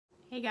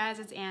Hey guys,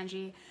 it's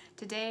Angie.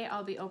 Today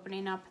I'll be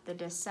opening up the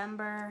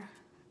December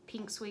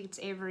Pink Sweets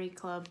Aviary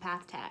Club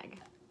Pathtag.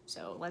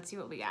 So let's see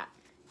what we got.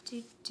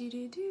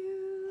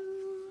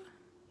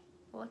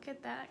 Look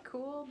at that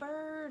cool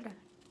bird.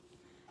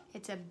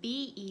 It's a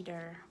bee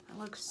eater. It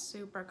looks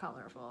super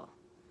colorful.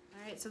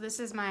 Alright, so this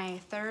is my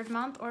third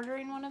month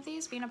ordering one of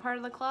these, being a part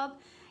of the club.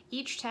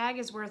 Each tag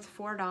is worth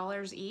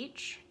 $4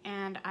 each,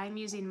 and I'm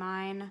using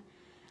mine.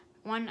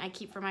 One I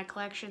keep for my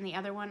collection, the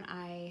other one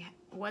I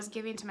was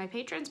giving to my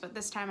patrons, but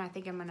this time I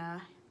think I'm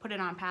gonna put it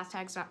on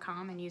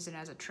pathtags.com and use it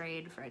as a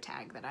trade for a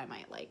tag that I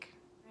might like.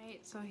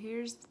 Right, so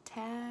here's the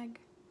tag.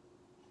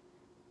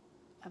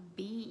 A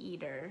bee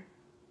eater.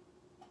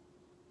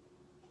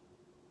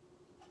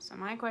 So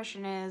my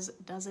question is,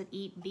 does it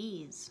eat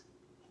bees?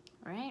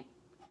 Right?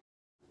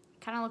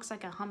 Kind of looks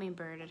like a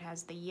hummingbird. It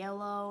has the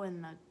yellow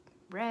and the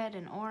red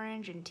and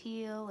orange and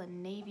teal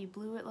and navy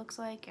blue, it looks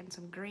like, and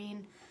some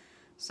green.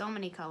 So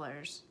many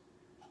colors.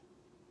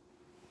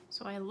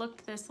 So I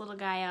looked this little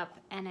guy up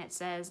and it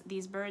says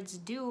these birds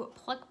do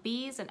pluck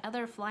bees and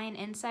other flying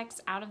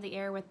insects out of the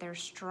air with their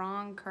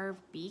strong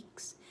curved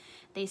beaks.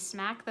 They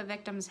smack the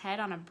victim's head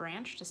on a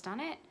branch to stun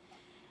it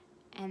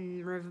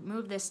and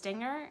remove the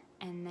stinger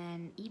and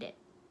then eat it.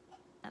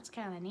 That's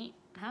kind of neat,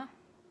 huh?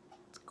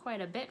 It's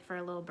quite a bit for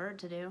a little bird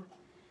to do.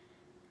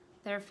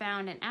 They're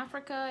found in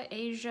Africa,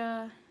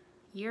 Asia,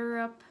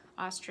 Europe,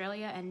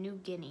 Australia, and New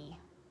Guinea.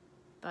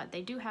 But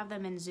they do have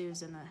them in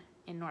zoos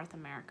in North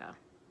America.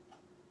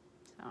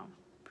 So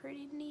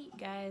pretty neat,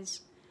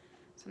 guys.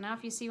 So now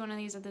if you see one of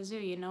these at the zoo,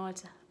 you know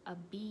it's a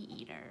bee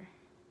eater.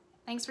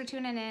 Thanks for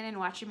tuning in and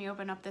watching me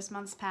open up this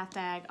month's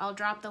Pathtag. I'll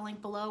drop the link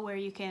below where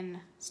you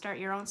can start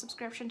your own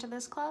subscription to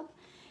this club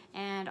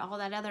and all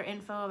that other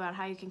info about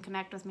how you can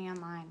connect with me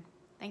online.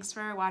 Thanks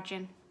for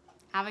watching.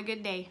 Have a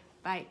good day.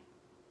 Bye.